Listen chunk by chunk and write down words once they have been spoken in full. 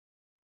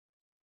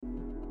Corner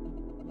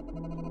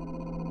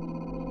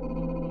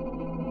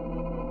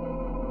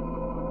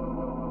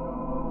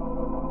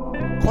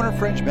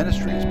Fringe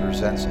Ministries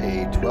presents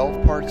a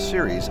 12-part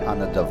series on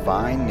the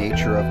divine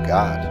nature of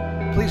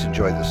God. Please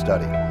enjoy the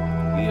study.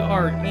 We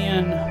are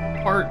in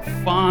part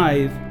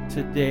 5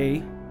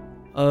 today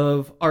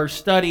of our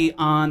study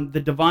on the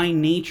divine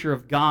nature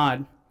of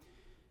God.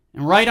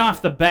 And right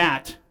off the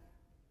bat,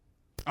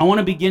 I want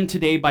to begin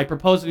today by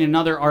proposing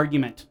another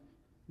argument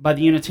by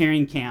the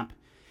Unitarian camp.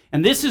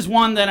 And this is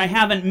one that I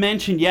haven't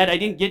mentioned yet. I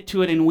didn't get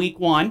to it in week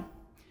 1.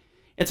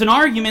 It's an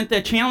argument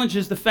that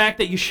challenges the fact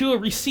that Yeshua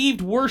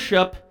received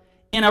worship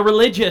in a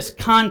religious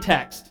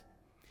context.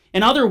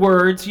 In other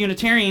words,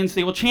 Unitarians,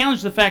 they will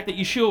challenge the fact that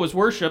Yeshua was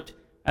worshipped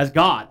as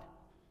God.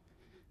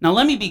 Now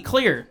let me be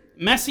clear.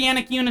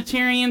 Messianic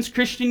Unitarians,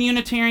 Christian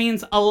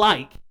Unitarians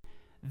alike,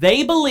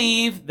 they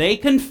believe, they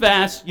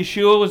confess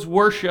Yeshua was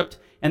worshipped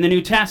in the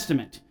New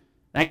Testament.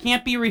 That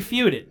can't be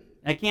refuted.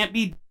 That can't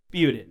be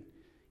disputed.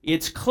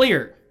 It's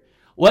clear.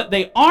 What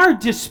they are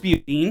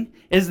disputing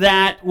is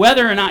that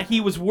whether or not he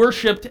was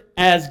worshipped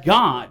as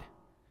God.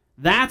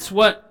 That's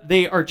what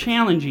they are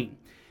challenging.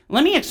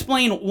 Let me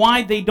explain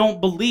why they don't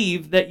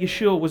believe that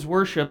Yeshua was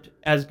worshipped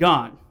as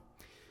God.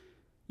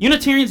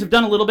 Unitarians have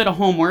done a little bit of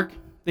homework.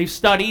 They've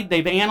studied,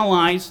 they've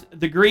analyzed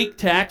the Greek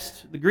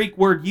text, the Greek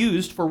word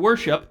used for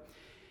worship.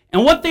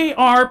 And what they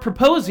are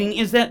proposing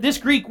is that this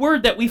Greek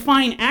word that we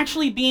find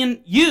actually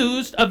being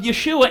used of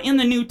Yeshua in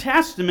the New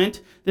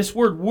Testament, this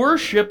word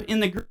worship in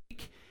the Greek,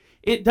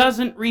 it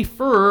doesn't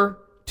refer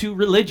to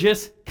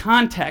religious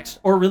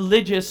context or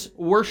religious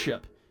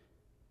worship.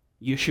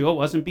 Yeshua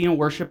wasn't being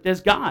worshipped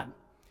as God.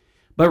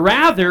 But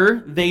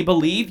rather, they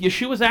believe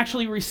Yeshua was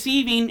actually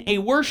receiving a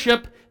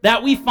worship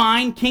that we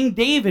find King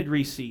David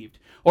received,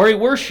 or a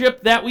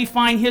worship that we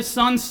find his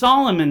son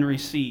Solomon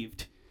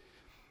received.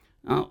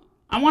 Now,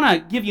 I want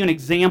to give you an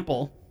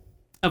example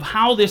of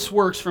how this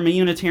works from a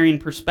Unitarian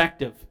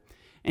perspective.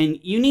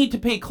 And you need to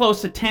pay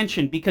close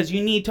attention because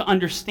you need to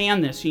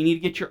understand this. You need to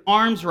get your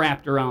arms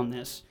wrapped around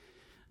this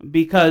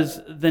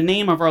because the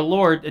name of our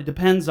Lord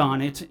depends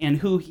on it and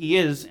who he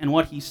is and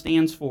what he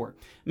stands for.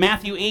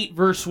 Matthew 8,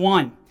 verse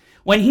 1.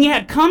 When he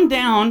had come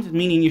down,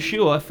 meaning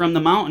Yeshua, from the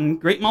mountain,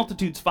 great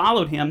multitudes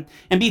followed him,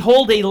 and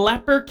behold, a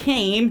leper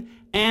came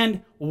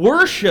and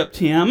worshipped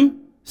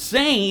him,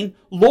 saying,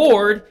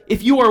 Lord,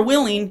 if you are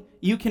willing,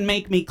 you can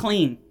make me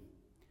clean.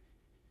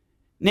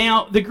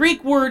 Now, the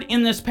Greek word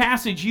in this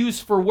passage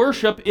used for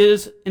worship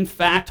is, in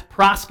fact,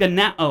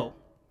 proskuneo.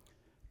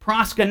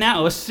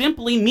 Proskuneo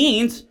simply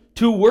means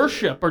to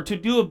worship or to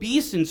do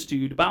obeisance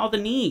to bow the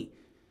knee.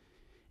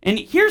 And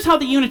here's how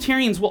the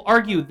Unitarians will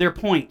argue their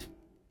point.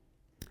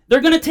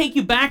 They're going to take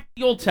you back to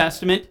the Old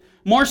Testament,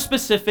 more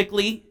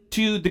specifically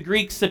to the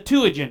Greek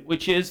Septuagint,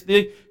 which is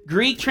the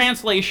Greek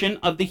translation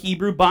of the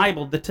Hebrew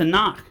Bible, the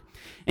Tanakh.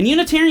 And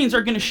Unitarians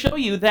are going to show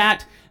you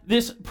that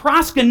this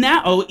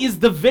proskuneo is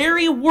the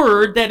very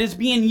word that is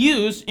being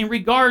used in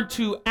regard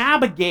to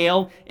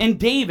Abigail and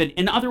David.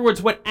 In other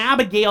words, what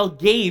Abigail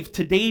gave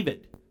to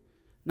David.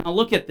 Now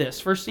look at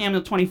this. 1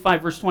 Samuel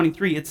 25, verse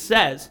 23, it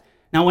says,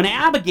 Now when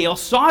Abigail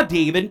saw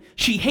David,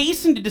 she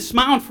hastened to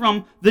dismount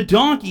from the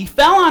donkey,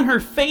 fell on her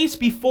face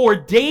before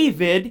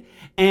David,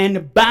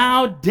 and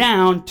bowed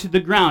down to the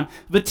ground.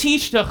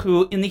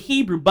 Vatishtahu in the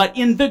Hebrew, but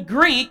in the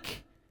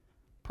Greek,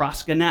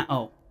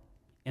 proskuneo.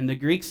 In the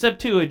Greek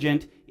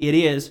Septuagint, it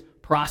is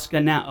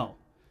proskuneo.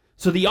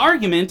 So the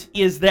argument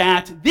is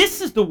that this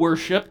is the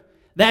worship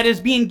that is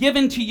being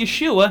given to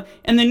Yeshua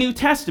in the New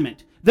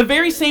Testament. The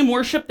very same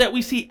worship that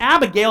we see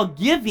Abigail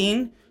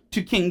giving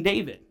to King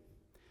David.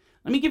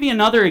 Let me give you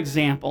another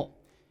example.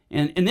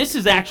 And this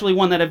is actually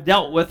one that I've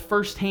dealt with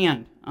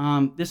firsthand.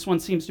 This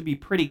one seems to be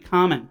pretty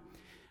common.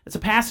 It's a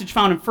passage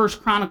found in 1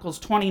 Chronicles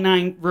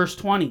 29, verse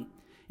 20.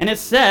 And it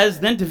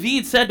says, Then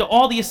David said to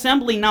all the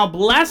assembly, Now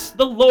bless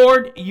the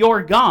Lord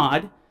your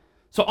God.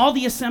 So all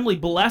the assembly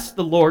blessed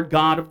the Lord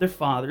God of their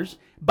fathers,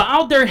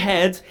 bowed their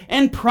heads,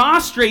 and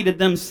prostrated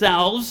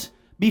themselves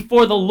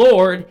before the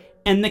Lord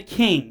and the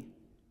king.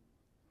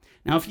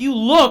 Now if you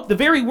look, the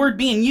very word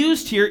being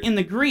used here in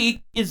the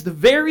Greek is the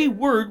very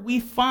word we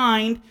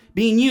find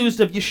being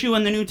used of Yeshua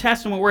in the New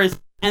Testament, whereas,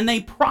 and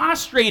they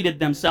prostrated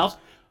themselves,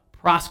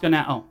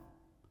 proskuneo.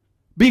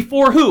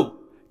 Before who?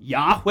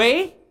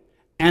 Yahweh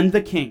and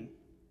the king.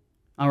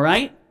 All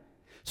right?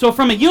 So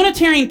from a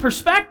Unitarian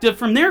perspective,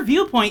 from their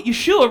viewpoint,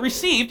 Yeshua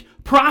received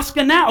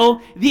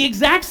proskuneo the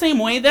exact same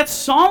way that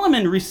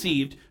Solomon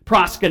received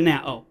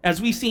proskuneo,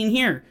 as we've seen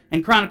here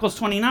in Chronicles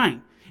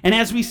 29, and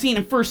as we've seen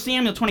in 1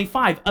 Samuel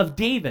 25 of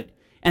David,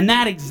 in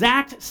that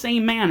exact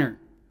same manner.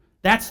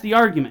 That's the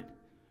argument.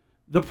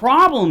 The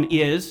problem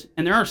is,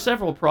 and there are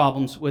several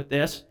problems with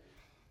this,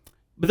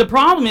 but the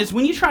problem is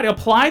when you try to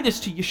apply this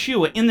to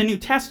Yeshua in the New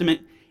Testament,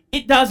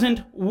 it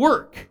doesn't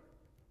work.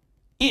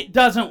 It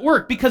doesn't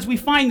work because we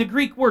find the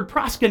Greek word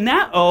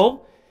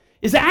proskuneo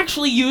is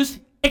actually used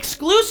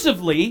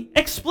exclusively,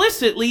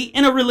 explicitly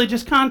in a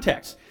religious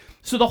context.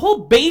 So the whole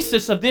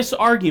basis of this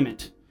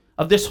argument,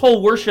 of this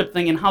whole worship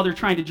thing and how they're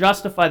trying to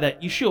justify that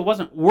Yeshua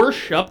wasn't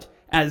worshipped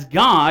as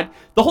God,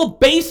 the whole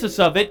basis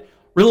of it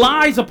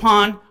relies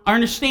upon our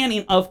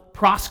understanding of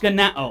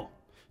proskuneo.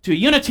 To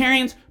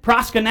Unitarians,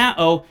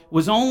 proskuneo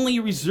was only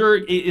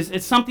reserved,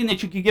 it's something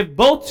that you could give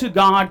both to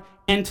God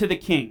and to the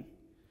king.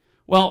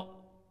 Well,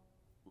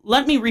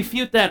 let me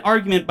refute that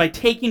argument by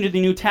taking to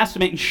the New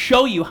Testament and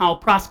show you how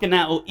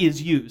proskuneo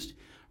is used.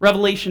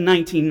 Revelation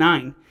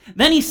 19:9.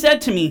 Then he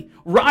said to me,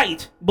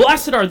 "Write,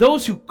 blessed are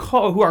those who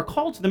are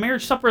called to the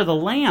marriage supper of the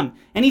Lamb."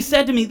 And he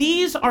said to me,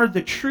 "These are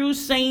the true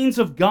sayings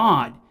of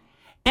God."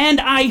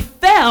 And I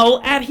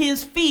fell at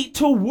his feet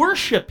to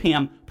worship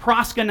him,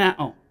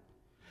 proskuneo.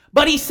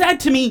 But he said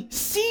to me,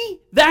 "See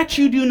that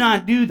you do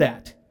not do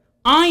that.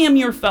 I am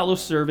your fellow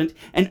servant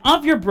and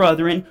of your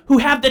brethren who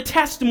have the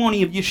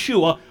testimony of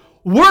Yeshua.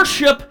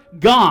 Worship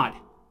God."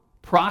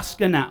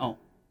 Proskuneo.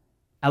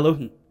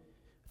 Elohim.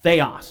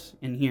 Theos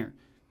in here.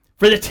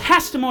 For the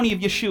testimony of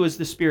Yeshua is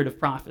the spirit of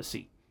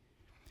prophecy.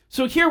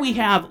 So here we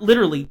have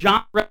literally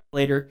John the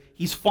Revelator.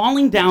 He's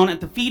falling down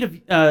at the feet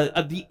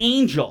of the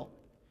angel.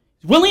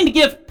 He's willing to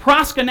give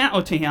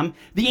proskuneo to him.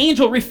 The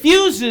angel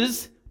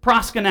refuses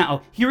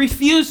proskuneo. He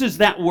refuses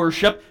that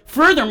worship.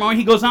 Furthermore,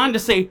 he goes on to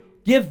say,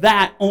 give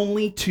that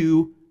only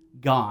to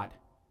God.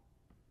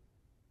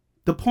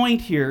 The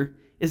point here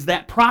is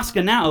that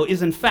proskuneo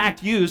is in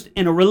fact used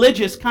in a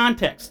religious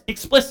context,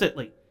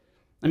 explicitly.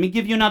 Let me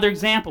give you another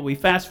example. We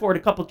fast forward a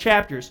couple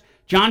chapters.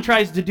 John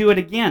tries to do it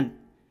again.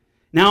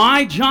 "Now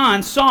I,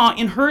 John, saw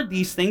and heard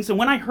these things, and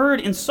when I heard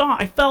and saw,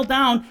 I fell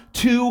down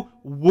to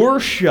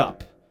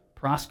worship,"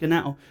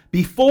 proskuneo,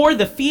 "before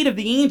the feet of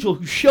the angel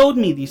who showed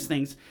me these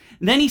things.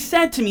 And then he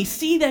said to me,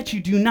 see that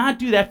you do not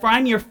do that, for I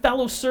am your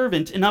fellow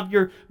servant and of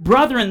your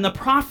brethren the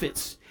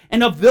prophets,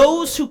 and of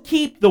those who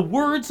keep the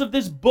words of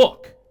this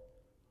book."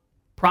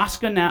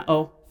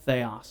 Proskuneo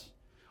theos.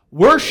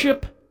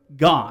 Worship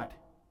God.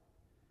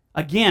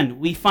 Again,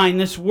 we find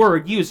this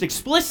word used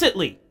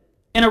explicitly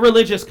in a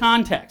religious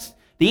context.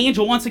 The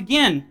angel once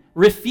again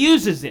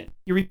refuses it.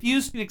 He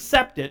refused to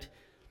accept it.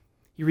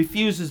 He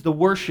refuses the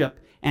worship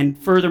and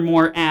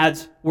furthermore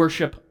adds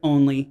worship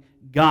only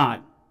God.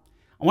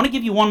 I want to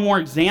give you one more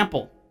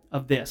example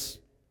of this.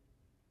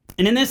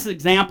 And in this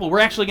example,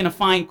 we're actually going to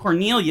find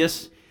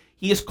Cornelius.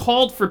 He is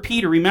called for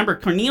Peter. Remember,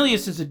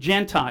 Cornelius is a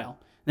Gentile.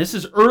 This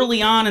is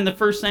early on in the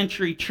first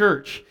century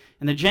church.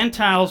 And the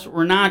Gentiles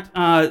were not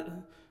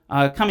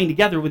coming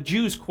together with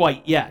Jews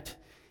quite yet.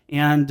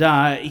 And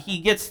he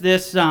gets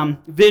this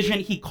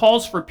vision. He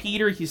calls for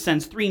Peter. He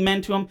sends 3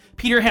 men to him.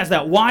 Peter has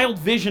that wild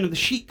vision of the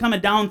sheet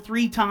coming down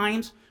 3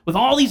 times with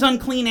all these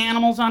unclean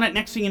animals on it.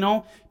 Next thing you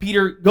know,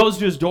 Peter goes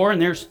to his door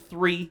and there's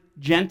 3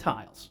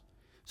 Gentiles.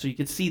 So you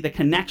can see the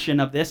connection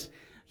of this.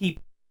 He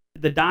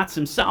the dots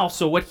himself.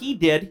 So what he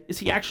did is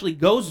he actually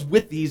goes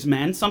with these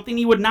men, something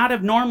he would not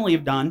have normally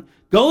have done,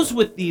 goes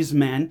with these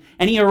men,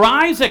 and he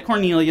arrives at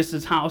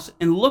Cornelius' house,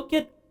 and look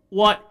at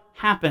what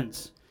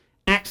happens.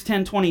 Acts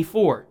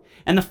 10:24.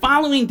 "And the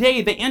following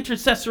day they entered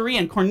Caesarea,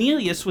 and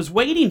Cornelius was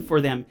waiting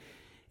for them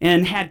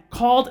and had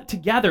called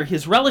together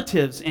his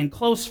relatives and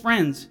close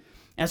friends.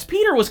 As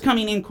Peter was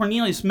coming in,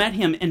 Cornelius met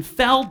him and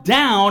fell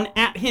down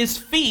at his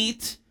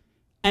feet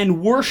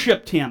and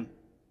worshipped him."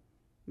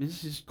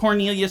 This is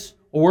Cornelius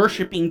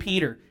worshiping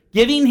Peter,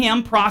 giving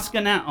him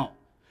proskuneo.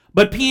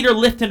 But Peter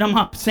lifted him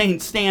up, saying,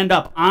 "Stand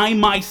up, I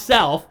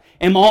myself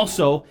am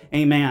also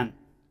a man."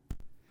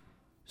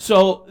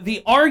 So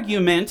the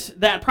argument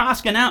that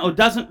proskuneo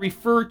doesn't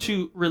refer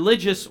to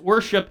religious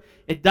worship,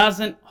 it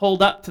doesn't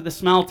hold up to the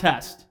smell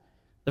test.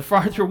 The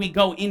farther we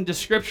go into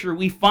Scripture,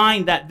 we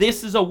find that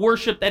this is a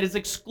worship that is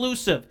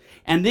exclusive.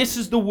 And this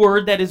is the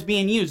word that is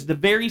being used, the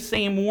very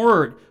same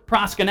word,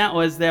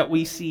 proskuneo, as that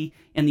we see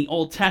in the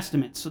Old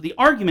Testament. So the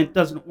argument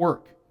doesn't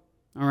work.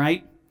 All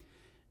right?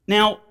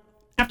 Now,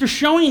 after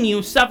showing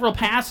you several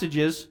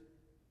passages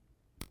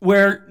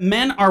where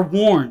men are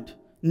warned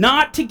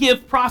not to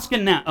give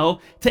proskuneo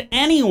to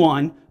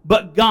anyone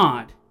but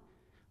God,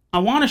 I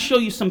want to show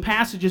you some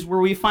passages where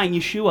we find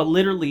Yeshua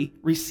literally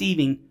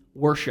receiving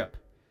worship.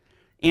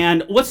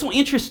 And what's so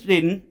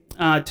interesting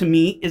to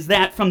me is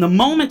that from the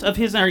moment of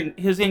his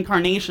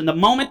incarnation, the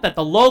moment that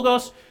the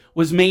Logos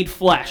was made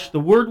flesh, the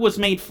Word was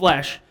made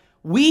flesh,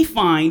 we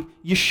find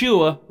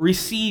Yeshua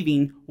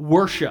receiving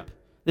worship.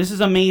 This is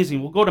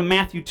amazing. We'll go to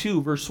Matthew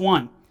 2, verse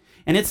 1.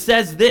 And it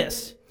says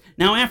this,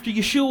 "Now after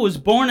Yeshua was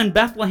born in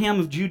Bethlehem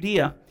of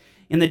Judea,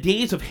 in the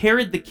days of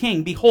Herod the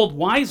king, behold,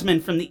 wise men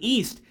from the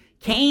east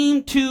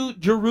came to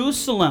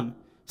Jerusalem,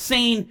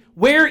 saying,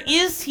 Where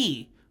is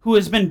he who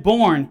has been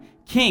born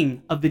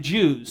King of the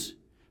Jews?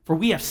 For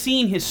we have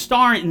seen his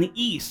star in the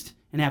east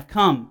and have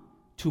come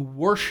to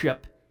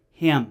worship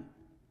him."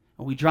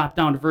 And we drop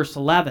down to verse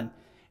 11.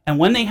 "And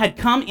when they had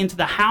come into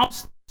the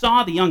house,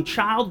 saw the young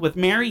child with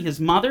Mary his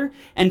mother,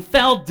 and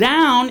fell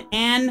down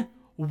and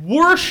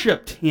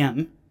worshipped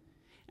him.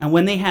 And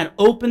when they had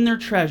opened their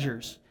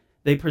treasures,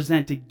 they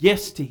presented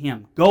gifts to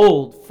him,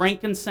 gold,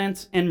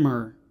 frankincense, and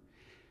myrrh."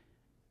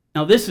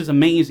 Now this is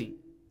amazing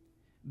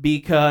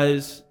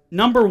because,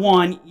 number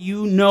one,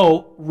 you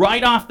know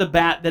right off the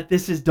bat that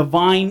this is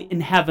divine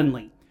and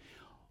heavenly.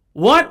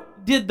 What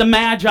did the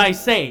Magi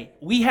say?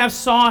 We have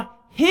saw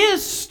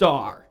his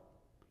star.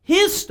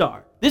 His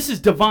star. This is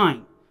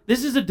divine.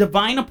 This is a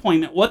divine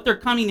appointment. What they're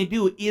coming to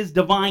do is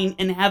divine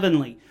and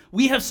heavenly.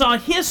 We have saw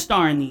his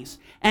star in these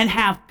and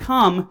have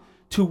come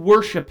to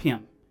worship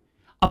him.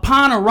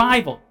 Upon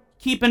arrival,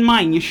 keep in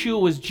mind,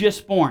 Yeshua was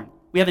just born.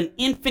 We have an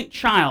infant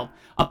child.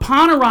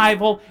 Upon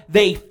arrival,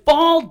 they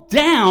fall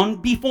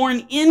down before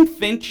an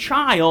infant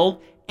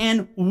child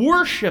and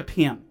worship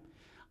him.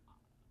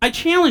 I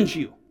challenge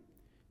you.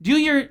 Do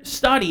your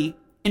study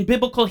in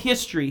biblical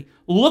history.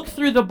 Look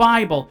through the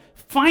Bible.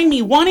 Find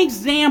me one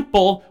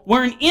example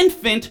where an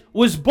infant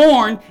was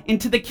born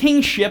into the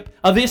kingship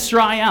of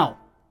Israel.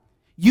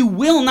 You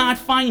will not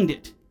find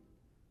it.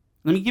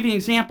 Let me give you an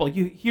example.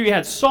 Here you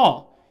had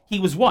Saul. He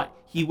was what?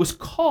 He was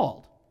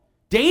called.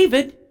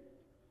 David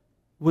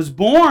was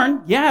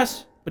born,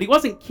 yes, but he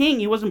wasn't king.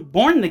 He wasn't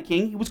born the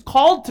king. He was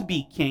called to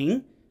be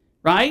king,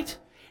 right?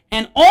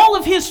 And all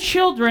of his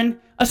children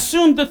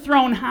assumed the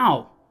throne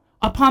how?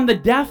 Upon the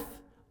death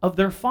of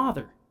their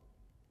father.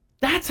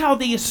 That's how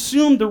they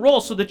assumed the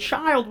role. So the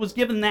child was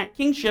given that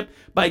kingship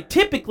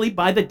typically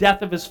by the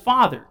death of his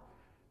father.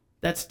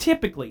 That's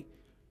typically.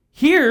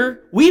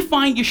 Here we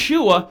find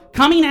Yeshua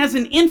coming as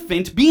an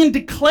infant, being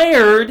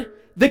declared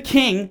the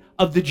king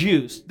of the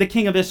Jews, the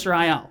king of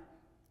Israel.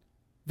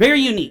 Very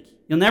unique.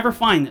 You'll never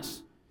find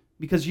this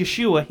because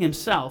Yeshua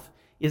himself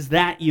is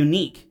that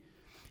unique.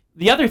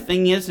 The other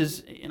thing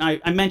is and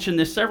I mentioned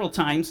this several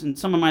times in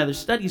some of my other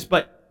studies,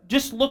 but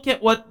just look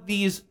at what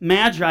these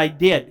Magi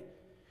did.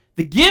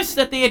 The gifts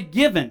that they had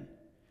given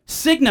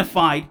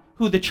signified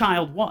who the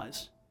child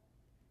was.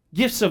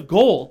 Gifts of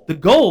gold. The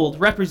gold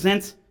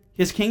represents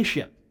his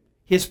kingship,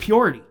 his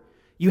purity.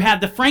 You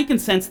have the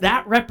frankincense,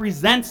 that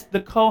represents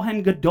the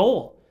Kohen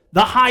Gadol,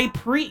 the high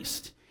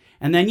priest.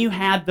 And then you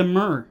had the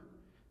myrrh.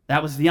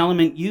 That was the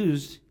element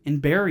used in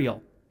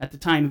burial at the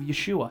time of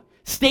Yeshua,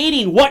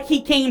 stating what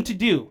he came to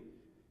do.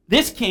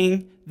 This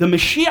king, the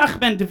Mashiach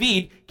ben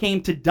David,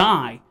 came to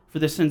die for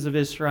the sins of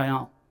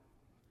Israel.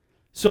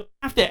 So we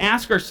have to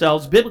ask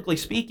ourselves, biblically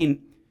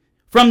speaking,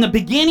 from the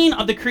beginning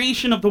of the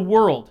creation of the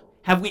world,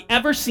 have we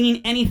ever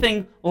seen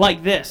anything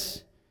like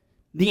this?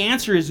 The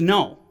answer is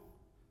no.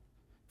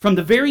 From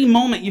the very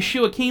moment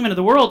Yeshua came into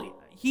the world,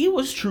 he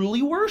was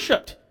truly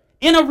worshipped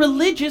in a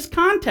religious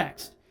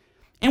context.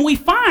 And we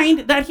find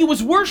that he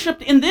was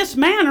worshipped in this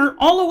manner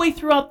all the way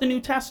throughout the New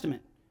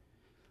Testament.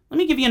 Let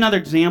me give you another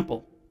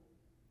example.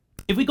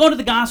 If we go to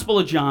the Gospel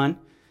of John,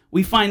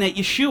 we find that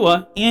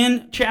Yeshua,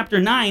 in chapter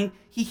 9,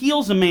 he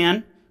heals a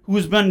man who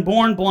has been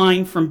born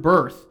blind from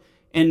birth.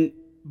 And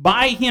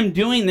by him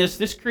doing this,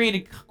 this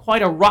created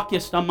quite a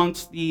ruckus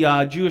amongst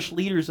the Jewish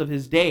leaders of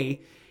his day.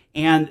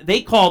 And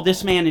they called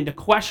this man into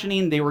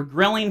questioning. They were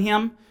grilling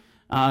him.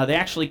 They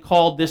actually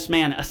called this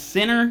man a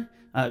sinner,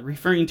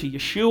 referring to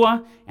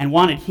Yeshua, and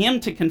wanted him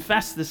to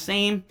confess the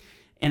same.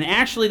 And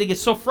actually, they get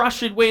so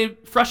frustrated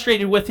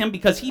with him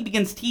because he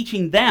begins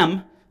teaching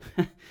them.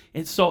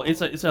 It's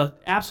an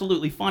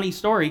absolutely funny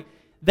story.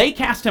 They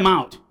cast him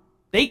out.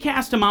 They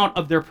cast him out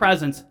of their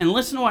presence. And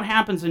listen to what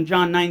happens in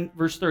John 9,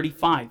 verse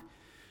 35.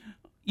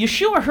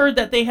 Yeshua heard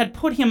that they had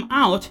put him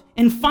out,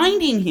 and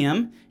finding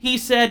him, he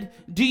said,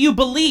 "Do you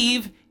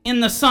believe in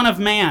the Son of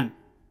Man?"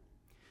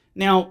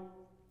 Now,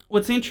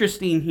 what's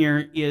interesting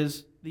here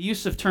is the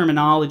use of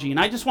terminology. And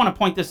I just want to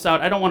point this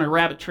out. I don't want to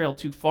rabbit trail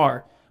too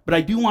far, but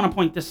I do want to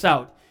point this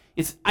out.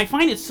 I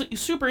find it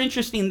super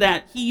interesting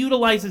that he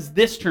utilizes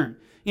this term.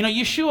 You know,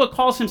 Yeshua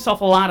calls himself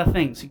a lot of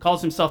things. He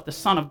calls himself the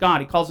Son of God.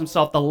 He calls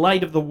himself the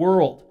light of the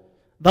world,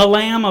 the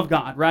Lamb of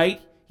God,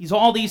 right? He's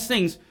all these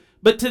things.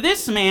 But to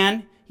this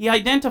man, he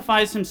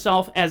identifies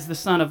himself as the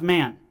Son of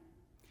Man.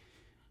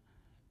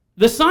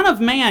 The Son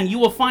of Man, you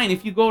will find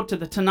if you go to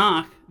the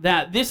Tanakh,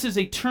 that this is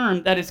a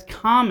term that is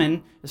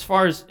common as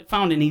far as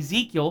found in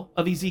Ezekiel,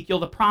 of Ezekiel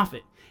the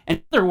prophet.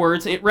 In other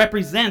words, it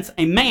represents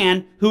a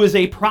man who is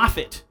a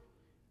prophet.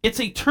 It's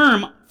a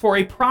term for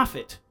a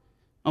prophet,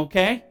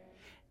 okay?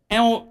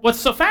 And what's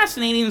so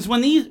fascinating is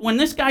when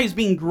this guy is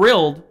being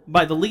grilled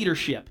by the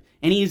leadership,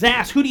 and he's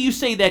asked, "Who do you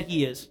say that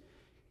he is?"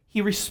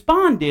 He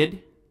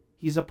responded,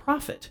 "He's a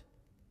prophet."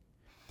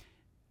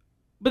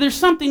 But there's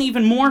something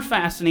even more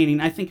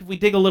fascinating, I think, if we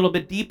dig a little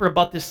bit deeper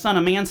about this Son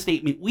of Man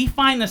statement. We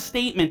find the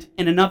statement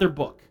in another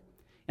book,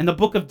 in the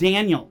book of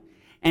Daniel,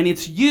 and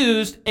it's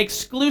used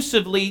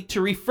exclusively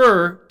to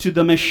refer to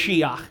the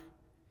Mashiach,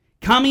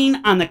 coming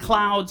on the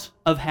clouds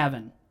of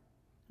heaven.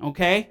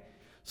 Okay?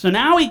 So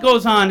now he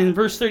goes on in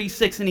verse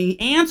 36, and he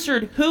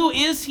answered, "Who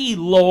is he,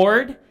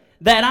 Lord,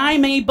 that I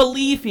may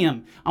believe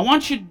him?" I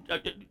want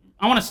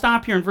to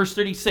stop here in verse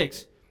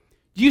 36.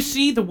 Do you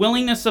see the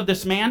willingness of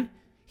this man?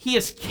 He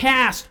has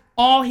cast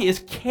all his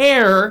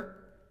care,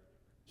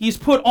 he's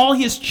put all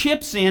his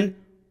chips in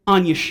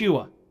on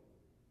Yeshua.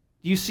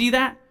 Do you see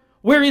that?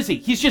 Where is he?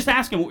 He's just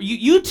asking,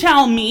 you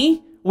tell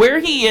me where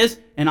he is,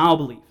 and I'll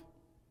believe.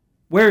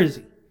 Where is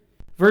he?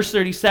 Verse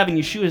 37,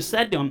 Yeshua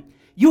said to him,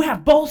 "You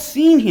have both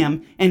seen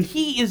him, and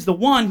he is the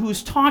one who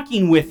is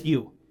talking with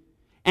you."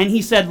 And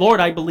he said, "Lord,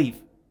 I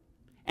believe."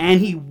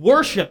 And he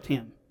worshiped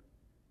him.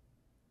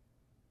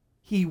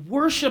 He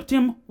worshiped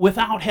him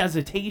without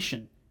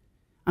hesitation.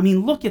 I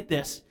mean, look at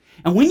this.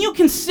 And when you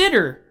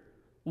consider,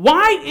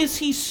 why is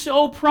he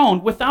so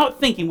prone, without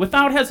thinking,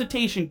 without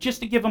hesitation,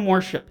 just to give him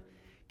worship?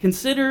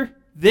 Consider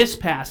this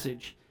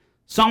passage.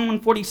 Psalm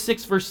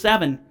 146, verse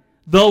 7.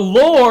 The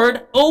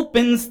Lord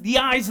opens the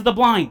eyes of the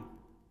blind.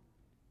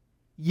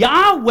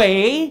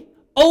 Yahweh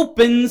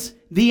opens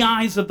the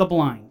eyes of the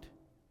blind.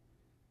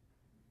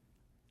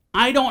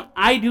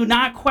 I do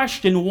not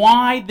question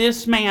why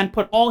this man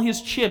put all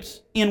his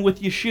chips in with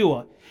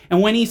Yeshua.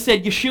 And when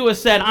Yeshua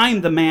said,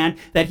 I'm the man,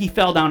 that he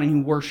fell down and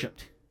he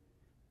worshiped.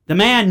 The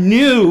man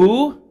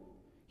knew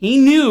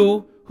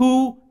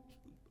who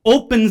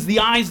opens the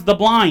eyes of the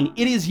blind.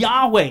 It is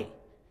Yahweh.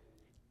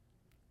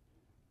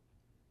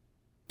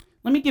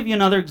 Let me give you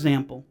another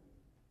example.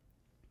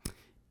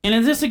 And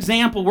in this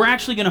example, we're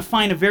actually going to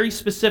find a very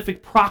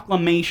specific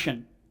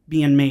proclamation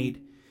being made.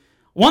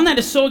 One that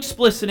is so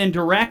explicit and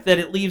direct that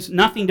it leaves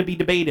nothing to be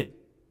debated.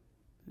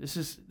 This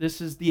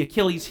is the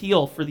Achilles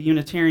heel for the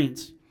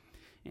Unitarians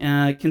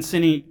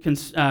concerning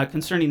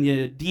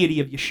the deity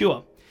of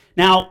Yeshua.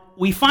 Now,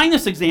 we find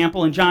this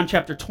example in John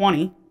chapter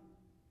 20.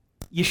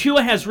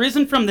 Yeshua has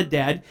risen from the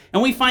dead,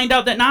 and we find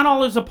out that not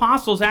all his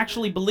apostles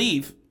actually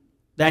believe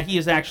that he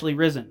is actually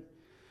risen.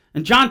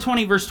 And John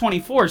 20, verse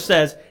 24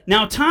 says,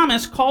 Now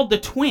Thomas, called the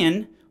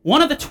twin,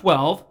 one of the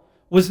 12,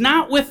 was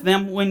not with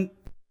them when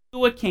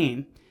Yeshua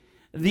came.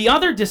 The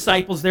other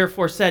disciples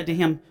therefore said to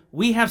him,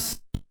 We have seen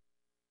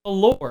the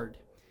Lord.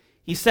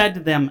 He said to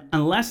them,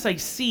 Unless I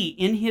see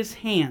in his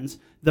hands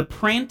the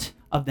print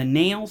of the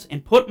nails,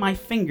 and put my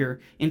finger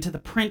into the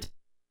print,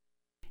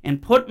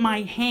 and put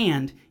my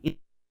hand in,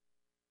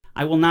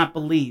 I will not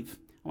believe.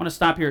 I want to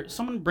stop here.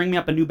 Someone bring me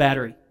up a new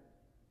battery,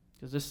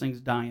 because this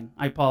thing's dying.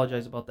 I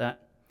apologize about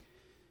that.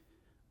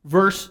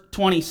 Verse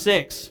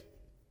 26.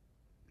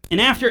 And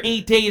after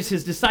 8 days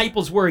his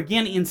disciples were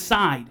again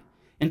inside,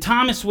 and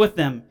Thomas with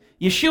them.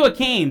 Yeshua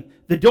came,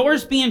 the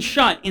doors being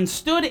shut, and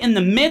stood in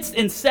the midst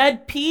and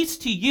said, Peace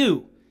to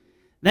you.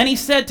 Then he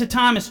said to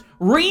Thomas,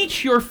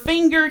 Reach your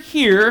finger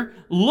here,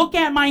 look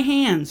at my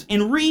hands,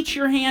 and reach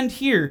your hand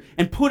here,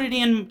 and put it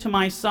into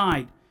my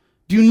side.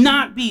 Do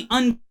not be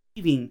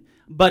unbelieving,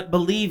 but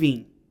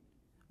believing.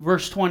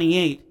 Verse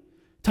 28.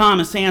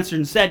 Thomas answered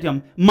and said to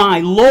him, My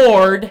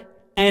Lord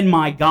and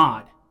my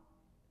God.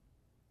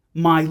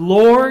 My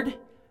Lord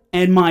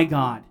and my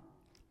God.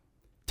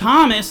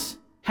 Thomas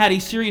had a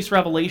serious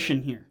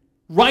revelation here,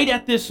 right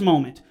at this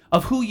moment,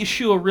 of who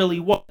Yeshua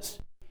really was.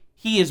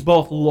 He is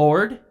both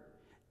Lord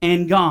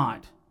and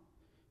God.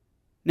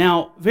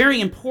 Now, very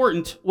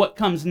important what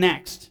comes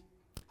next.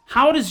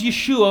 How does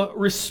Yeshua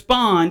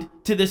respond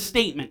to this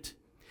statement?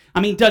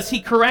 I mean, does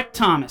he correct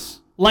Thomas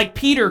like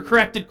Peter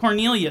corrected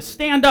Cornelius?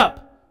 Stand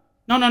up.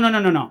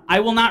 No. I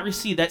will not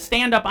receive that.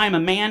 Stand up. I am a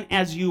man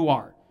as you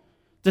are.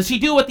 Does he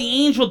do what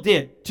the angel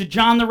did to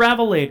John the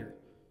Revelator?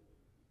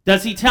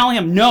 Does he tell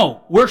him,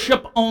 no,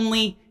 worship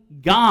only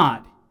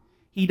God?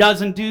 He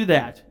doesn't do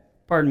that.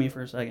 Pardon me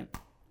for a second.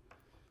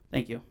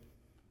 Thank you.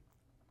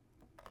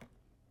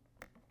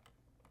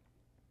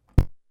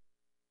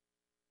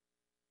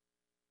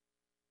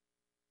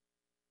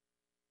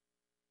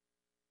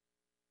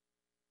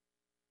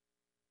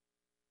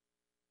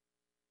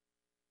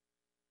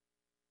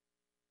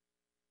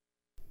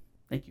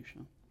 Thank you,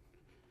 Sean.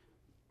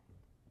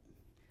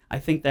 I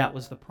think that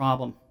was the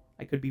problem.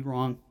 I could be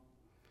wrong.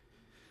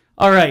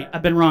 All right,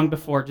 I've been wrong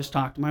before. Just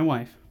talk to my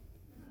wife.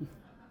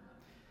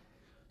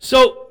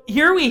 So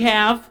here we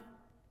have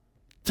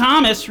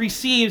Thomas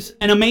receives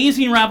an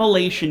amazing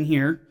revelation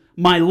here,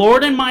 my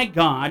Lord and my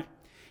God,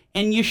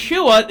 and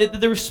Yeshua,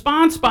 the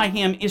response by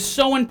him is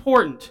so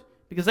important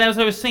because as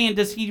I was saying,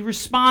 does he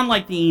respond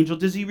like the angel?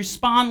 Does he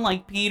respond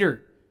like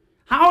Peter?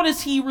 How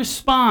does he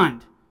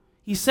respond?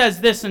 He says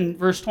this in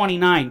verse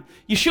 29.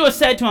 Yeshua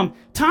said to him,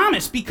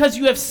 Thomas, because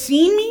you have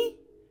seen me,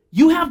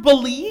 you have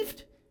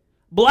believed?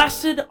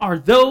 Blessed are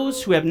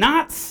those who have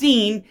not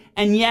seen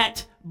and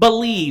yet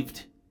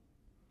believed.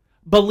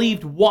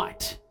 Believed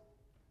what?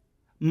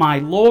 My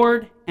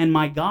Lord and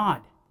my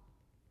God.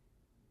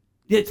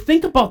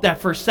 Think about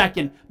that for a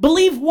second.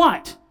 Believe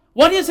what?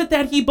 What is it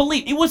that he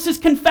believed? It was his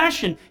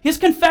confession. His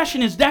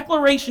confession, his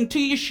declaration to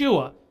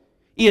Yeshua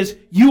is,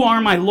 you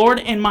are my Lord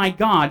and my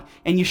God.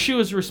 And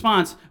Yeshua's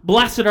response,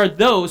 blessed are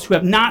those who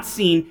have not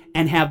seen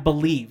and have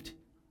believed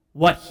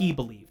what he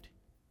believed.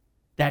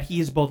 That he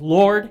is both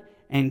Lord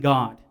and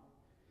God.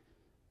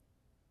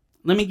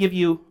 Let me give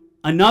you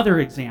another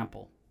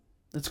example.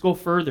 Let's go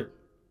further.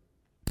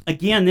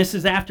 Again, this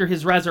is after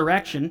his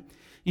resurrection.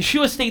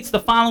 Yeshua states the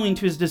following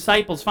to his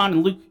disciples, found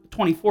in Luke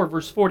 24,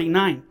 verse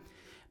 49.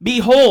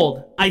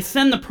 Behold, I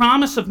send the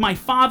promise of my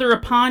Father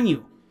upon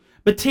you,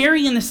 but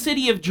tarry in the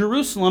city of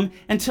Jerusalem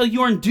until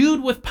you are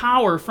endued with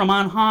power from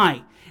on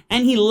high.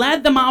 And he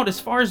led them out as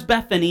far as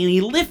Bethany, and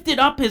he lifted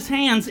up his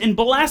hands and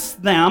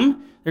blessed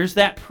them. There's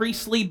that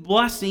priestly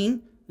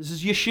blessing. This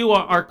is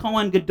Yeshua, our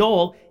Kohen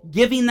Gadol,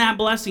 giving that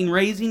blessing,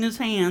 raising his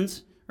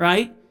hands,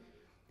 right?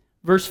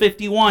 Verse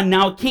 51,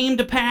 now it came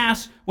to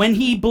pass, when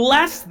he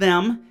blessed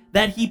them,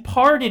 that he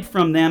parted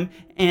from them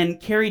and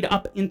carried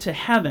up into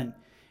heaven.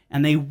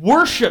 And they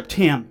worshiped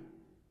him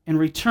and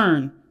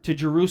returned to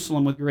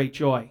Jerusalem with great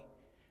joy.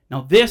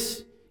 Now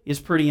this is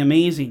pretty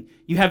amazing.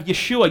 You have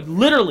Yeshua,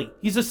 literally,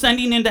 he's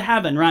ascending into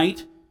heaven,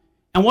 right?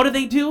 And what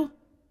do?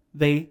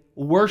 They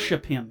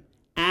worship him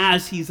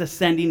as he's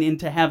ascending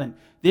into heaven.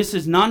 This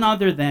is none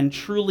other than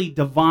truly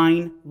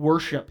divine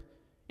worship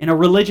in a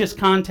religious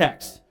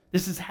context.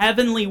 This is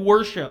heavenly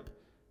worship,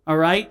 all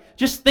right?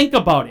 Just think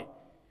about it.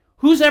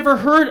 Who's ever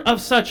heard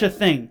of such a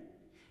thing?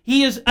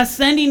 He is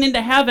ascending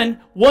into heaven.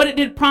 What did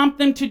it prompt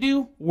them to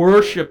do?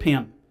 Worship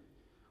him.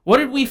 What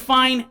did we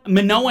find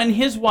Manoah and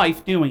his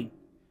wife doing?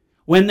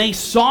 When they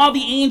saw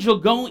the angel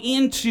go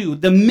into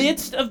the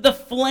midst of the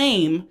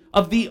flame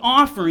of the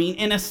offering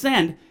and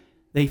ascend,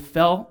 they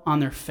fell on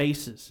their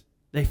faces.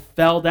 They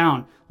fell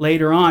down.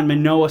 Later on,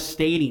 Manoah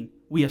stating,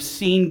 we have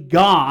seen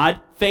God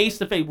face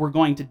to face. We're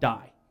going to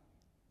die.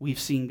 We've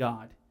seen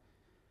God.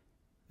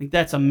 I think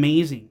that's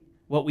amazing.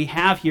 What we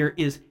have here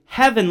is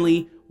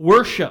heavenly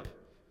worship.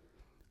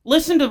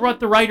 Listen to what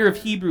the writer of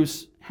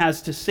Hebrews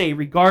has to say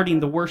regarding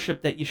the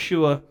worship that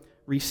Yeshua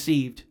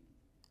received.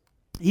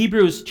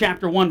 Hebrews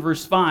chapter 1,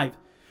 verse 5.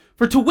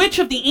 For to which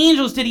of the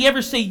angels did he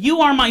ever say,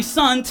 you are my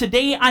son,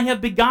 today I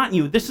have begotten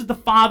you? This is the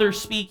Father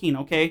speaking,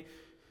 okay?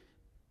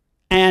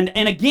 And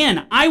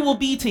again, I will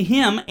be to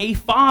him a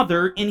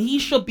father, and he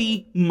shall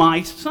be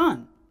my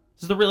son.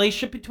 This is the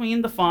relationship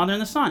between the Father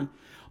and the Son.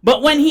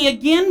 But when he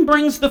again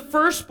brings the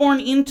firstborn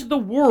into the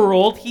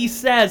world, he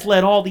says,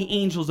 let all the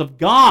angels of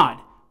God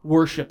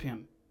worship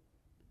him.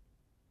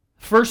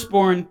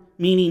 Firstborn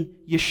meaning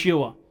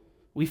Yeshua.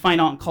 We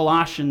find out in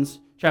Colossians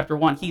chapter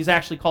 1, he's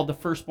actually called the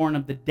firstborn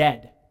of the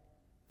dead.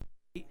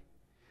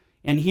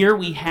 And here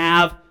we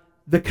have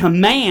the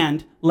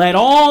command, let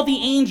all the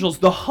angels,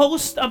 the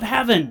host of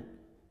heaven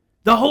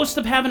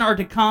are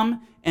to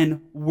come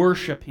and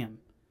worship him.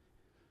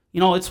 You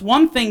know, it's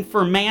one thing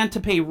for man to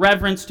pay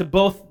reverence to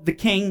both the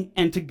king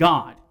and to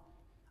God.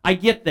 I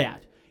get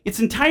that. It's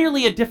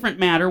entirely a different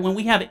matter when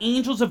we have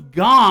angels of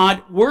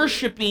God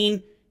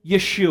worshiping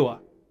Yeshua.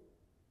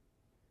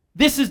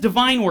 This is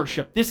divine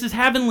worship. This is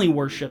heavenly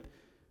worship.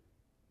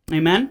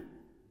 Amen?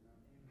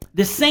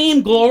 The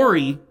same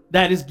glory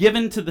that is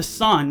given to the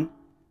Son,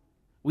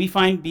 we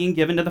find being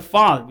given to the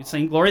Father. The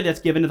same glory that's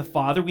given to the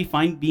Father, we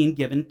find being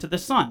given to the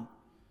Son.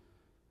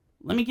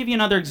 Let me give you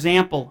another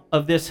example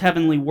of this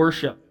heavenly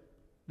worship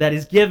that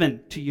is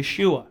given to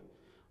Yeshua.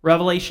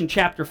 Revelation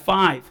chapter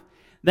 5.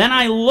 Then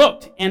I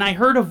looked, and I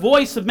heard a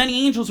voice of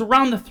many angels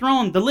around the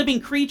throne, the living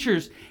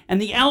creatures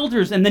and the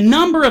elders, and the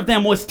number of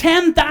them was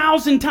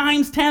 10,000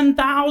 times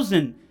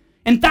 10,000,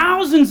 and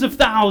thousands of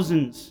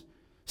thousands,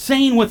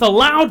 saying with a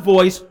loud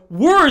voice,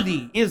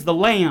 worthy is the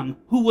Lamb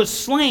who was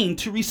slain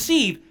to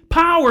receive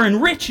power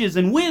and riches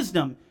and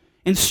wisdom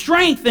and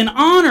strength and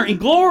honor and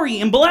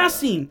glory and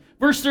blessing.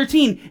 Verse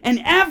 13, and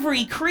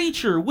every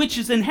creature which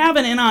is in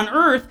heaven and on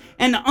earth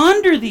and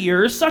under the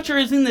earth, such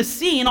as in the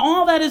sea and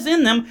all that is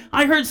in them,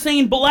 I heard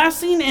saying,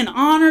 blessing and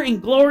honor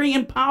and glory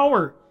and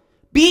power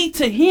be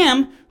to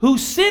him who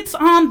sits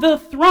on the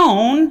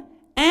throne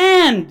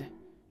and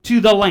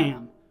to the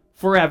Lamb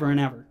forever and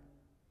ever.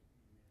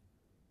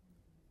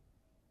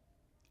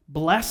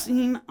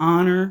 Blessing,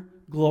 honor,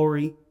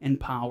 glory, and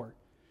power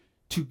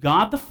to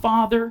God the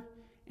Father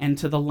and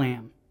to the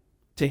Lamb,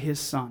 to his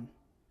Son.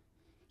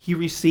 He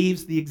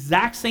receives the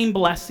exact same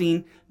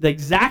blessing, the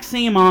exact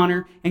same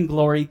honor and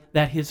glory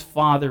that his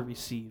Father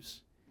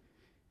receives.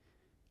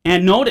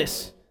 And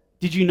notice,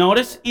 did you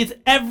notice? It's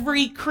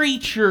every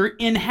creature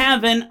in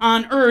heaven,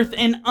 on earth,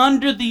 and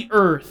under the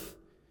earth.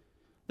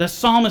 The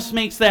psalmist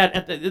makes that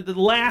at the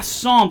last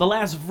psalm, the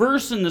last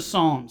verse in the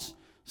Psalms.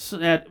 So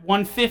at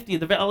 150,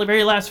 the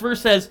very last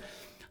verse says,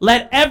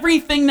 let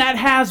everything that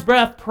has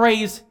breath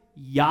praise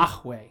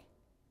Yahweh.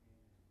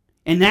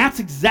 And that's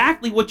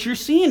exactly what you're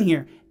seeing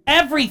here.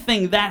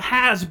 Everything that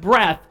has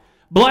breath,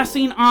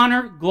 blessing,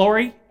 honor,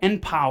 glory,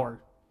 and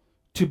power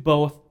to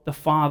both the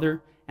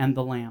Father and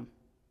the Lamb.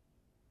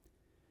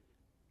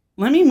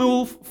 Let me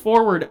move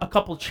forward a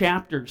couple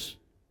chapters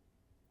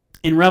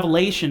in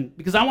Revelation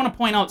because I want to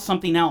point out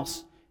something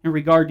else in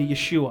regard to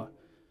Yeshua.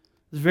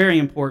 It's very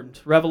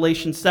important.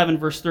 Revelation 7,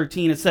 verse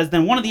 13, it says,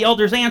 then one of the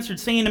elders answered,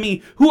 saying to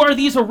me, who are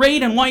these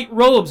arrayed in white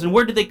robes, and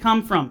where did they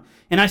come from?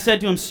 And I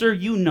said to him, sir,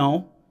 you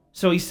know.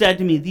 So he said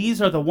to me,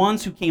 these are the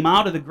ones who came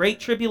out of the great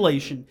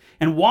tribulation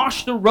and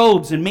washed the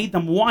robes and made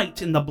them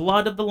white in the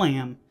blood of the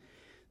Lamb.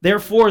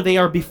 Therefore they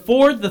are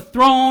before the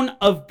throne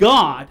of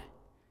God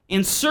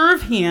and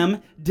serve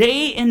him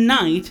day and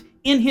night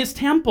in his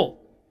temple.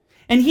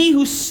 And he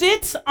who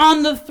sits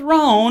on the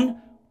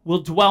throne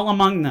will dwell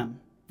among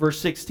them. Verse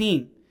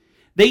 16.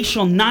 They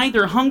shall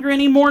neither hunger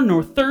anymore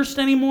nor thirst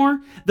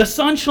anymore. The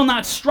sun shall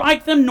not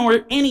strike them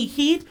nor any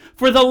heat.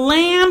 For the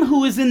Lamb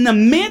who is in the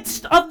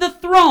midst of the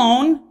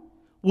throne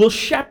will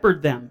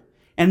shepherd them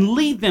and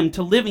lead them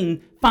to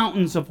living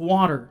fountains of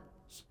water.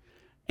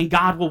 And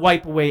God will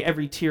wipe away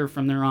every tear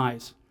from their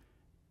eyes.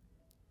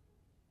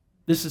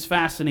 This is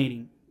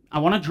fascinating. I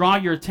want to draw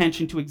your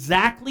attention to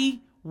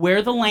exactly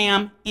where the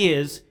Lamb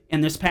is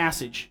in this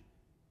passage.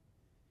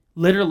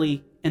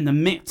 Literally in the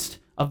midst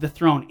of the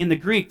throne. In the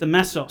Greek, the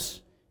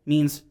mesos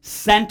means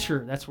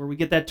center. That's where we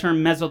get that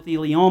term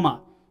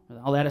mesothelioma.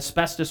 All that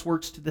asbestos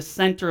works to the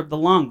center of the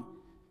lung.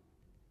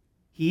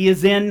 He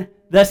is in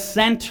the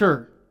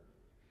center.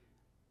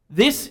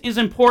 This is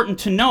important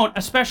to note,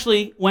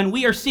 especially when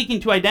we are seeking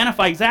to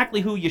identify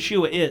exactly who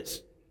Yeshua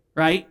is,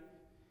 right?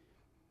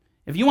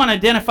 If you want to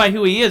identify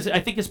who he is,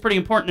 I think it's pretty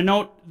important to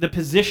note the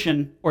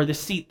position or the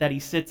seat that he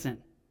sits in.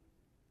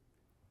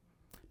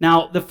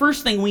 Now, the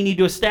first thing we need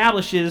to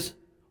establish is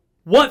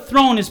what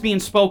throne is being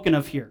spoken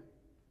of here,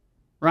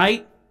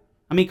 right?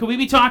 I mean, could we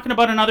be talking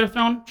about another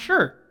throne?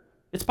 Sure,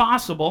 it's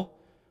possible.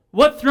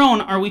 What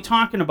throne are we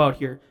talking about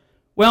here?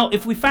 Well,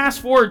 if we fast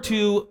forward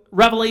to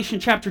Revelation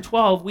chapter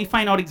 12, we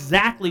find out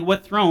exactly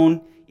what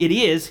throne it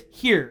is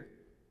here.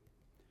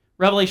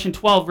 Revelation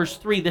 12, verse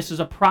 3, this is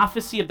a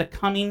prophecy of the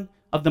coming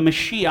of the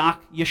Mashiach,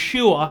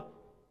 Yeshua,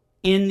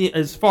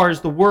 as far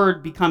as the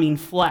Word becoming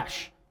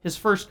flesh, his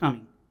first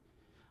coming.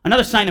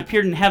 Another sign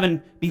appeared in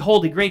heaven.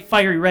 Behold, a great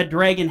fiery red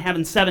dragon,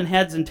 having 7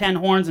 heads and 10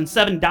 horns and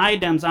 7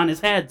 diadems on his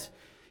heads.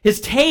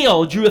 His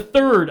tail drew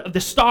 1/3 of the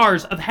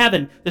stars of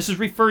heaven. This is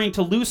referring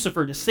to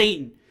Lucifer, to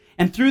Satan.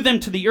 And threw them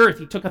to the earth.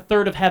 He took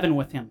 1/3 of heaven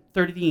with him,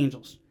 1/3 of the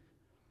angels.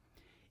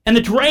 And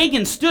the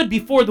dragon stood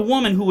before the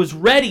woman who was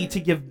ready to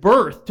give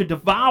birth, to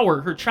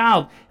devour her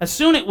child. As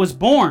soon as it was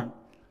born,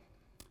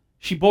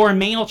 she bore a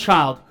male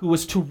child who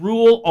was to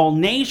rule all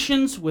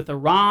nations with a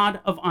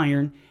rod of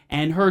iron,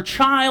 and her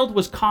child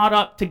was caught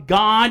up to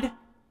God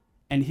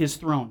and his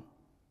throne.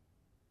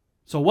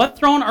 So what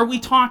throne are we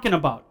talking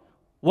about?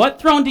 What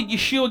throne did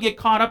Yeshua get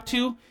caught up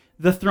to?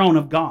 The throne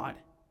of God.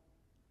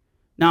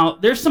 Now,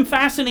 there's some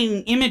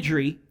fascinating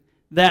imagery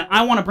that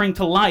I want to bring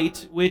to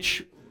light,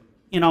 which,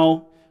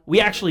 we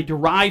actually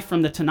derive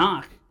from the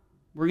Tanakh.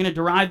 We're going to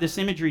derive this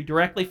imagery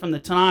directly from the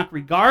Tanakh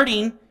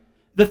regarding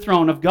the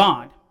throne of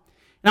God.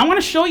 And I want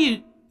to show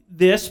you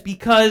this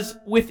because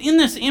within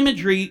this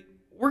imagery,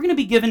 we're going to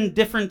be given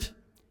different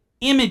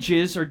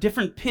images or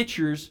different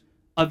pictures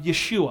of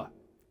Yeshua.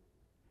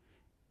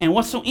 And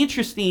what's so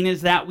interesting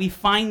is that we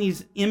find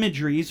these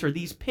imageries or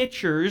these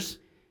pictures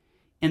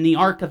in the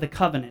Ark of the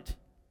Covenant.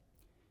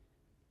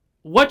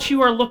 What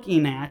you are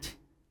looking at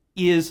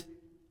is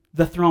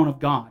the throne of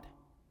God.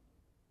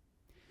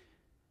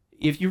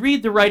 If you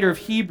read the writer of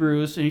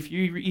Hebrews, and if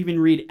you even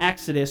read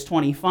Exodus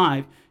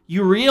 25,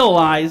 you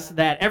realize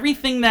that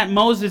everything that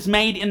Moses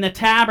made in the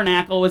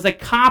tabernacle was a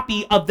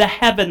copy of the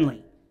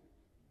heavenly.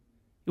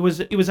 It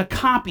was a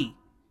copy.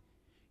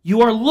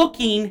 You are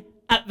looking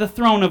at the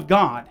throne of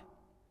God.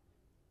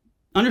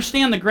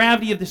 Understand the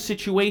gravity of the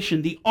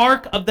situation. The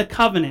Ark of the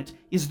Covenant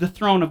is the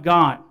throne of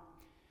God.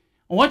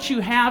 And what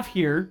you have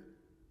here,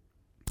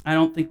 I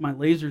don't think my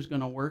laser's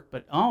going to work,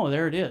 but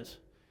there it is.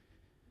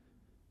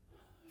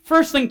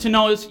 First thing to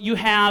know is you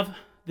have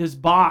this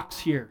box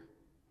here,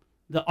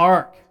 the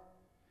ark.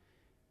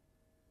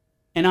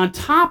 And on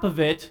top of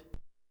it,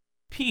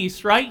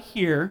 piece right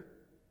here,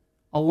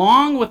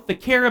 along with the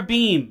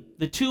cherubim,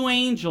 the 2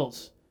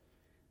 angels,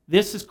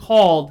 this is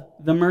called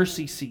the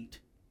mercy seat.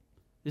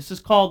 This is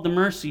called the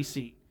mercy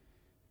seat.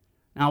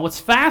 Now what's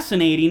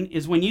fascinating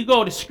is when you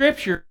go to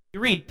Scripture, you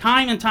read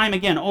time and time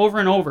again, over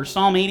and over,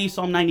 Psalm 80,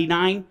 Psalm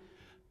 99,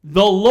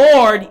 the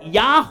Lord,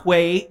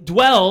 Yahweh,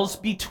 dwells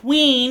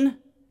between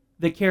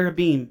the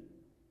cherubim.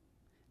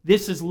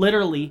 This is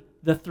literally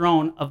the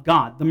throne of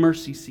God, the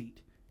mercy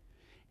seat.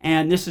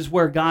 And this is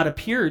where God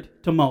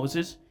appeared to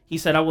Moses. He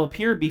said, I will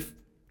appear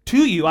to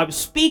you, I will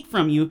speak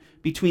from you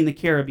between the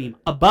cherubim,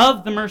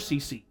 above the mercy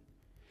seat.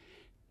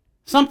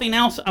 Something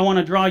else I want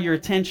to draw your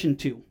attention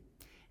to,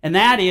 and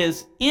that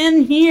is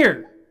in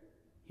here.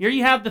 Here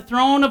you have the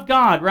throne of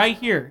God right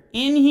here.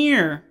 In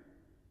here,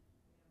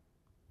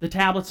 the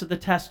tablets of the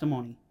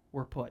testimony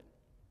were put.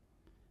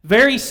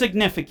 Very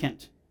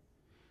significant.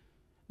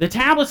 The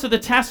tablets of the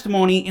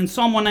testimony in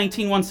Psalm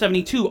 119,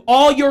 172,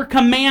 all your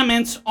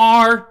commandments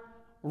are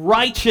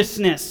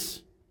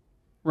righteousness.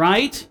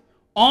 Right?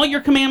 All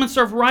your commandments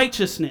are of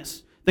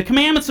righteousness. The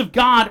commandments of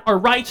God are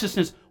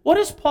righteousness. What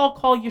does Paul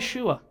call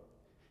Yeshua?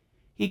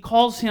 He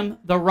calls him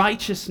the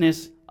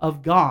righteousness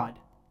of God.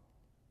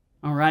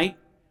 All right?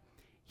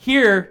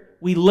 Here,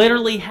 we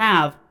literally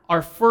have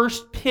our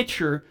first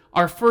picture,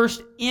 our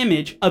first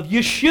image of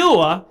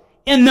Yeshua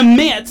in the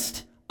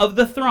midst of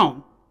the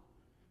throne.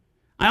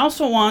 I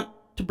also want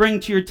to bring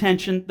to your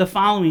attention the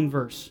following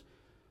verse.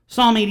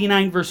 Psalm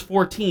 89, verse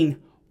 14.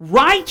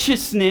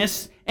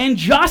 Righteousness and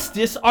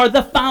justice are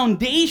the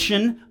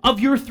foundation of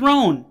your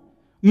throne.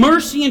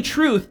 Mercy and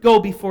truth go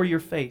before your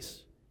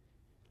face.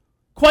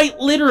 Quite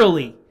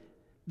literally,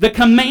 the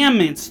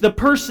commandments, the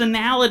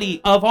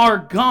personality of our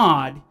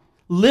God,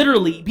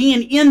 literally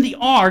being in the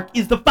ark,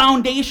 is the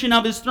foundation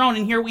of his throne.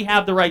 And here we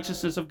have the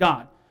righteousness of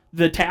God.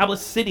 The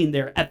tablets sitting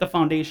there at the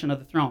foundation of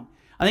the throne.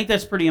 I think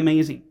that's pretty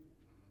amazing.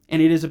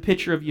 And it is a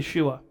picture of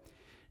Yeshua.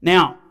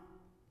 Now,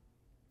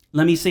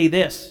 let me say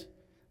this.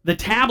 The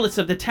tablets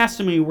of the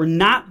testimony were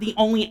not the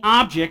only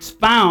objects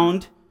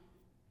found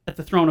at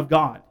the throne of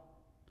God.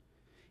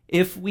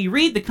 If we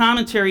read the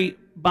commentary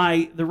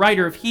by the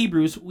writer of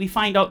Hebrews, we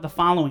find out the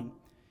following.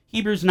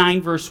 Hebrews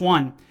 9, verse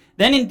 1.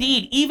 Then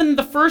indeed, even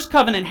the first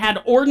covenant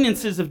had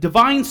ordinances of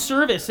divine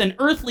service and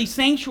earthly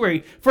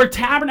sanctuary, for a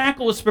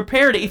tabernacle was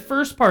prepared, a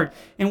first part,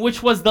 in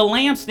which was the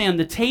lampstand,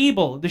 the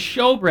table, the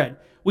showbread,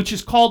 which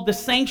is called the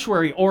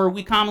sanctuary, or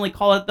we commonly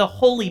call it the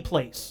holy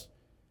place.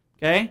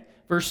 Okay?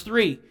 Verse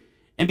 3.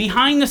 And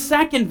behind the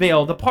second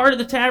veil, the part of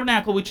the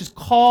tabernacle which is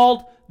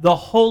called the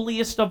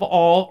holiest of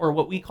all, or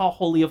what we call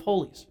Holy of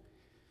Holies.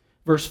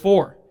 Verse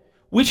 4.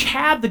 Which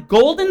had the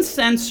golden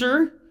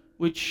censer,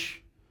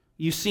 which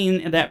you've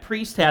seen that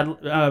priest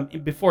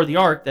had before the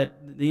ark,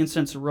 that the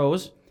incense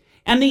arose,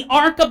 and the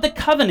ark of the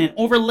covenant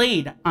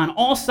overlaid on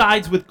all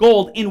sides with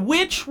gold, in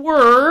which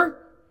were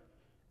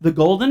the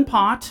golden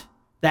pot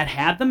that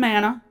had the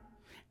manna,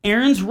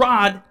 Aaron's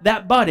rod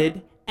that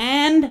budded,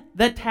 and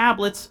the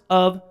tablets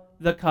of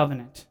the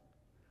covenant.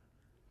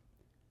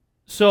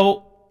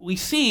 So we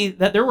see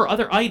that there were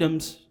other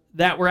items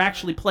that were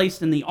actually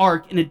placed in the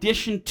ark in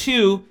addition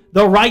to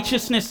the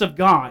righteousness of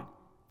God,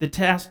 the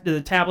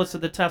tablets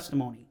of the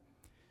testimony.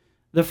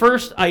 The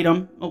first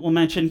item that we'll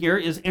mention here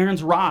is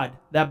Aaron's rod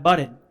that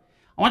budded.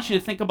 I want you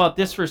to think about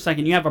this for a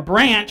second. You have a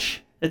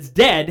branch that's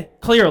dead,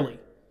 clearly,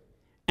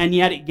 and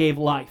yet it gave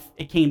life.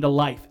 It came to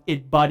life.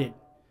 It budded.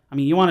 I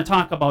mean, you want to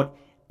talk about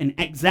an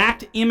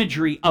exact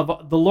imagery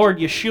of the Lord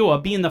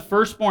Yeshua being the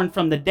firstborn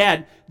from the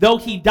dead. Though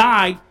he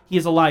died, he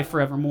is alive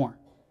forevermore.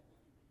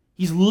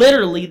 He's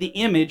literally the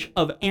image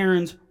of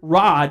Aaron's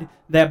rod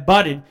that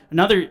budded.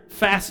 Another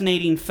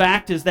fascinating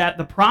fact is that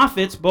the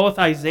prophets, both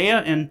Isaiah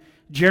and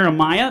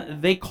Jeremiah,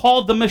 they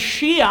called the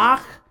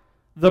Mashiach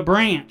the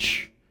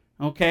branch.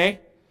 Okay?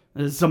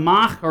 The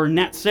Zamach or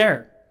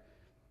Netzer.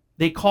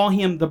 They call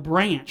him the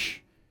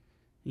branch.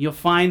 You'll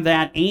find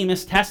that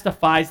Amos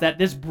testifies that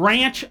this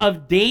branch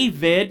of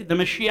David, the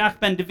Mashiach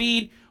ben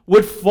David,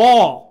 would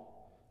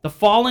fall. The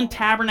fallen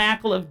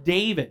tabernacle of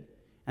David.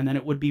 And then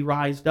it would be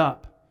raised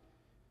up.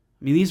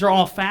 I mean, these are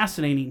all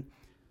fascinating.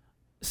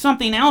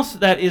 Something else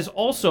that is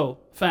also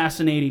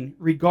fascinating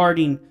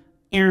regarding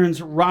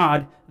Aaron's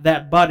rod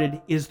that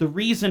budded is the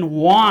reason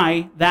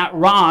why that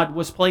rod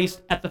was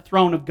placed at the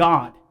throne of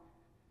God.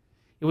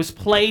 It was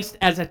placed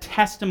as a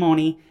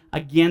testimony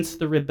against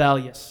the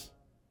rebellious.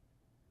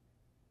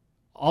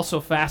 Also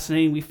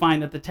fascinating, we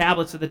find that the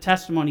tablets of the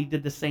testimony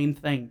did the same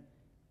thing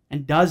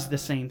and does the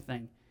same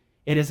thing.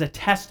 It is a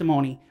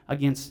testimony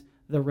against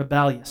the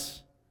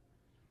rebellious.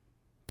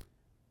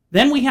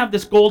 Then we have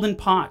this golden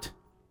pot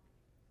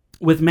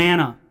with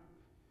manna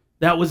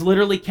that was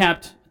literally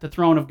kept at the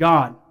throne of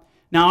God.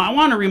 Now, I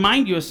want to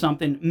remind you of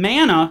something.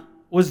 Manna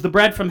was the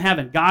bread from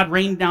heaven. God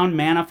rained down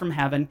manna from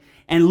heaven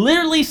and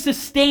literally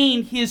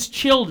sustained his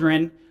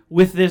children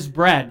with this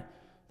bread.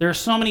 There are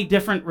so many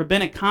different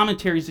rabbinic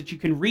commentaries that you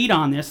can read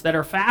on this that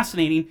are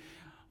fascinating,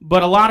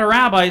 but a lot of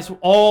rabbis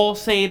all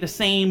say the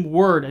same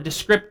word, a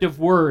descriptive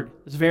word.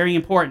 It's very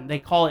important. They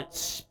call it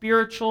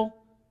spiritual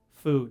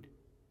food.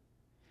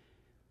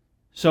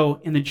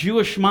 So in the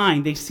Jewish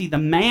mind, they see the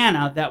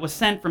manna that was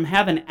sent from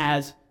heaven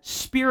as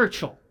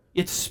spiritual.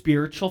 It's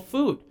spiritual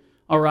food.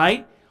 All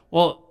right?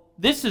 Well,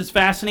 this is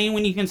fascinating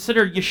when you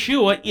consider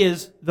Yeshua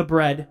is the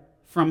bread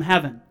from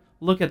heaven.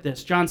 Look at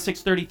this, John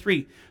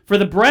 6:33. For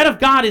the bread of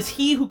God is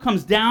he who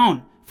comes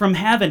down from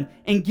heaven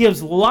and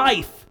gives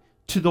life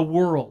to the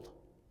world.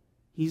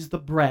 He's the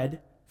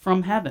bread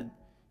from heaven.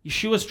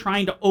 Yeshua is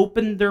trying to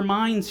open their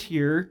minds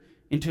here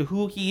into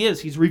who he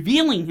is. He's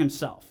revealing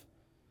himself.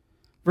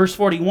 Verse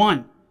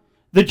 41.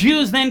 The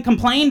Jews then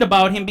complained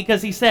about him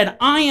because he said,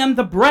 I am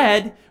the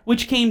bread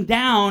which came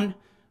down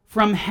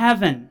from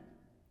heaven.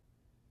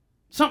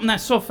 Something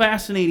that's so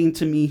fascinating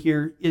to me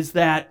here is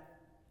that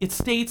it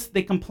states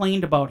they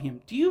complained about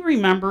him. Do you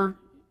remember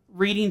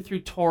reading through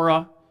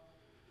Torah?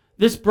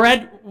 This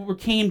bread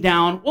came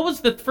down. What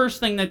was the first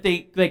thing that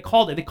they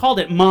called it? They called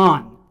it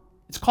man.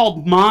 It's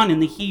called man in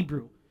the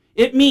Hebrew.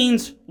 It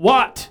means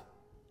what?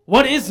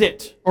 What is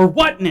it? Or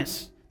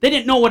whatness. They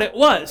didn't know what it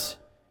was.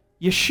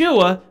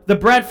 Yeshua, the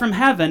bread from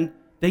heaven,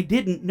 they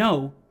didn't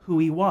know who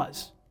he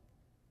was.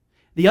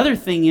 The other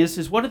thing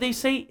is what do they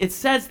say? It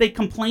says they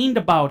complained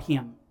about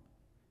him.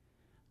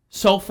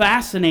 So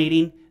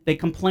fascinating, they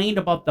complained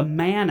about the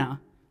manna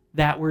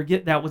that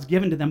was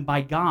given to them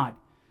by God.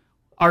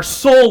 Our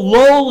soul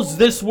loathes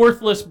this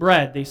worthless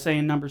bread, they say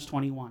in Numbers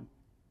 21.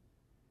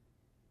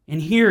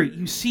 And here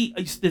you see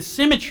the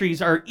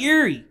symmetries are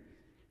eerie.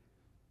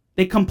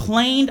 They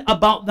complained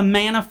about the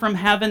manna from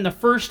heaven the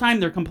first time.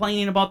 They're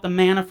complaining about the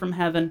manna from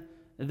heaven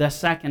the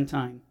second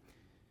time.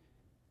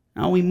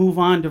 Now we move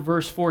on to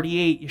verse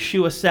 48.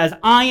 Yeshua says,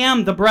 I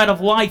am the bread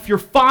of life. Your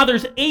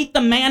fathers ate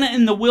the manna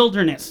in the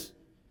wilderness.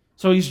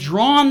 So he's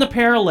drawn the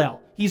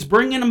parallel. He's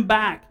bringing them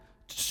back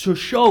to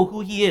show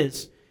who he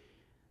is.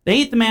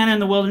 They ate the manna in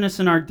the wilderness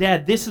and are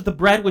dead. This is the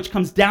bread which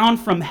comes down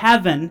from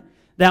heaven,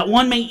 that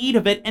one may eat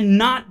of it and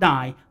not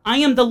die. I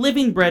am the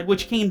living bread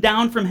which came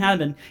down from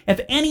heaven.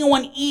 If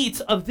anyone eats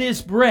of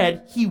this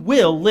bread, he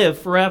will live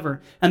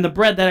forever. And the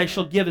bread that I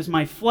shall give is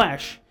my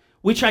flesh,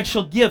 which I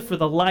shall give for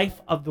the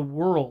life of the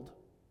world.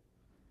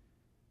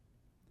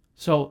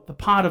 So the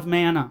pot of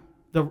manna,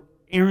 the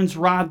Aaron's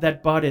rod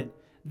that budded,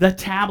 the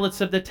tablets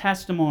of the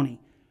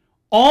testimony.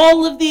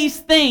 All of these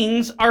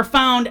things are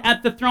found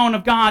at the throne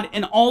of God,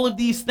 and all of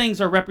these things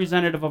are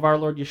representative of our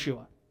Lord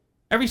Yeshua.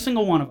 Every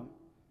single one of them.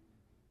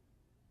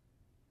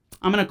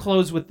 I'm going to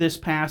close with this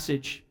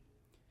passage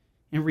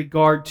in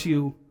regard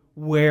to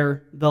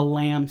where the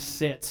Lamb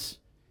sits.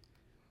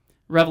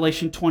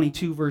 Revelation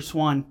 22, verse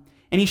 1.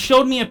 And he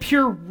showed me a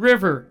pure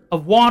river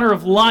of water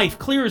of life,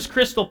 clear as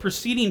crystal,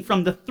 proceeding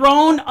from the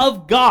throne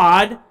of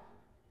God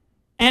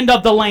and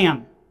of the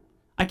Lamb.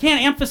 I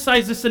can't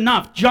emphasize this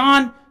enough.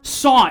 John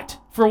saw it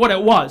for what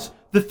it was,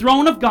 the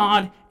throne of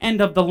God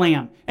and of the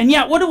Lamb. And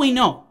yet, what do we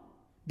know?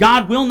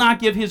 God will not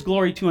give his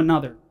glory to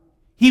another.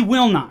 He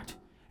will not.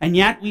 And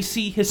yet, we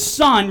see his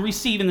Son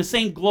receiving the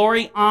same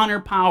glory, honor,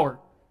 power,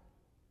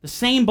 the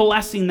same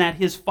blessing that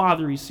his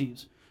Father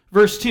receives.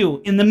 Verse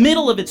 2, in the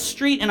middle of its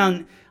street and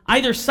on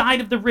either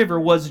side of the river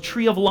was a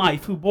tree of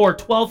life, who bore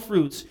 12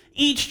 fruits,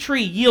 each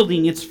tree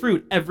yielding its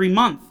fruit every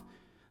month.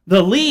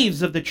 The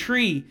leaves of the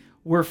tree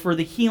were for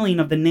the healing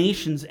of the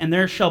nations, and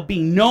there shall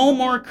be no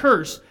more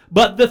curse,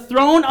 but the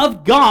throne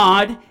of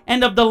God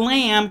and of the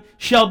Lamb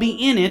shall be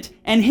in it,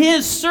 and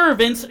his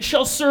servants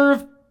shall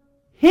serve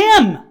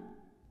him.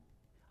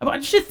 I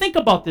want you to think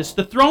about this.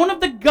 The throne of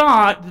the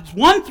God, there's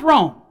one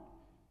throne,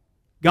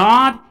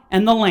 God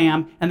and the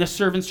Lamb, and the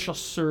servants shall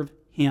serve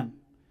him.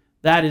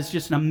 That is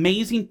just an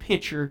amazing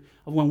picture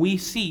of when we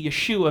see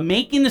Yeshua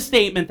making the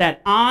statement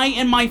that I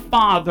and my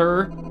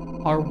Father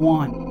are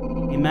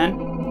one. Amen?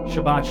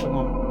 Shabbat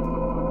Shalom.